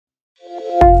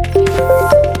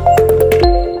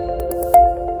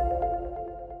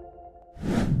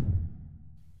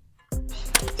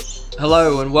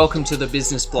Hello and welcome to the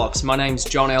Business Blocks. My name's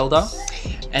John Elder,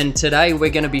 and today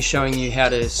we're going to be showing you how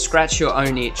to scratch your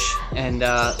own itch and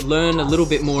learn a little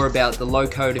bit more about the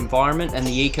low-code environment and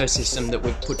the ecosystem that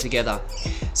we've put together.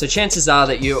 So chances are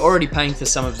that you're already paying for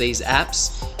some of these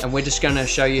apps, and we're just going to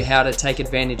show you how to take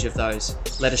advantage of those.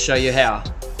 Let us show you how.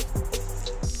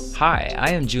 Hi, I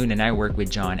am June and I work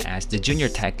with John as the Junior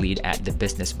Tech Lead at the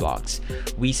Business Blocks.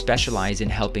 We specialize in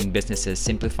helping businesses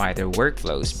simplify their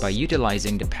workflows by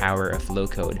utilizing the power of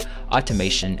low-code,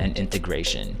 automation, and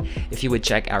integration. If you would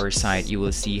check our site, you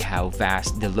will see how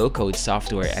vast the low-code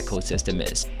software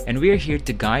ecosystem is. And we're here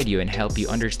to guide you and help you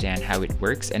understand how it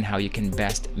works and how you can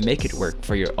best make it work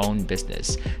for your own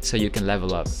business so you can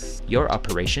level up your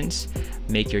operations,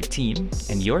 make your team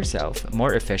and yourself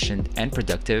more efficient and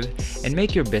productive, and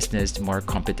make your business more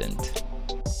competent.